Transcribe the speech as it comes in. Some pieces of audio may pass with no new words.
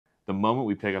the moment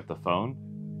we pick up the phone,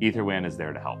 EtherWAN is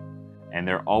there to help, and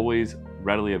they're always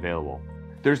readily available.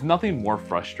 There's nothing more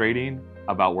frustrating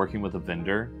about working with a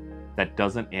vendor that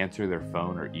doesn't answer their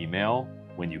phone or email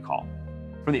when you call.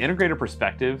 From the integrator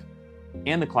perspective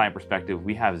and the client perspective,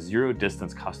 we have zero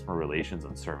distance customer relations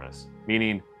and service,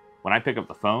 meaning when I pick up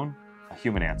the phone, a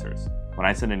human answers. When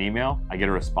I send an email, I get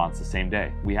a response the same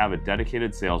day. We have a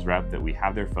dedicated sales rep that we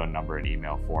have their phone number and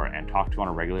email for and talk to on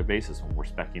a regular basis when we're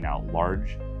speccing out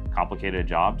large, complicated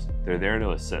jobs. They're there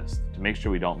to assist, to make sure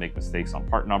we don't make mistakes on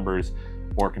part numbers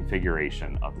or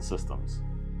configuration of the systems.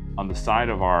 On the side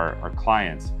of our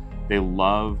clients, they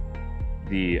love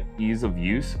the ease of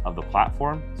use of the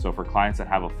platform. So for clients that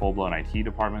have a full-blown IT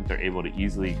department, they're able to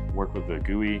easily work with the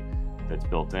GUI that's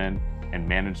built in and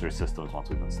manage their systems once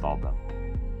we've installed them.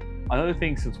 Another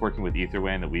thing since working with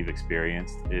EtherWAN that we've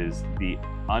experienced is the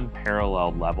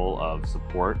unparalleled level of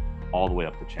support all the way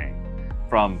up the chain.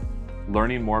 From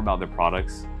learning more about their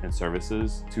products and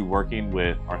services to working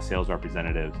with our sales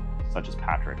representatives, such as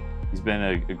Patrick. He's been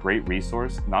a great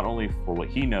resource, not only for what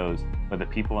he knows, but the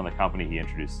people in the company he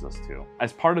introduces us to.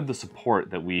 As part of the support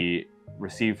that we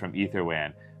receive from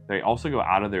EtherWAN, they also go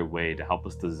out of their way to help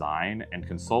us design and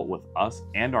consult with us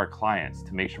and our clients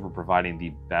to make sure we're providing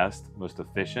the best, most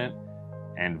efficient,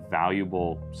 and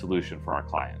valuable solution for our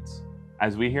clients.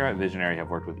 As we here at Visionary have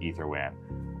worked with EtherWAN,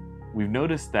 we've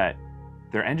noticed that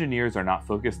their engineers are not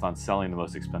focused on selling the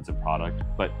most expensive product,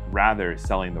 but rather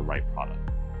selling the right product.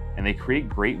 And they create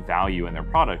great value in their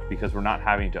product because we're not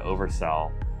having to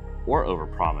oversell or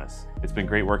overpromise. It's been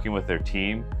great working with their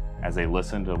team as they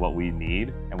listen to what we need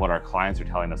and what our clients are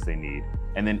telling us they need,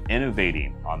 and then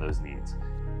innovating on those needs.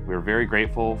 We're very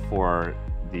grateful for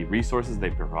the resources they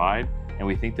provide, and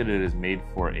we think that it is made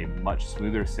for a much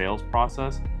smoother sales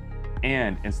process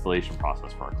and installation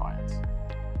process for our clients.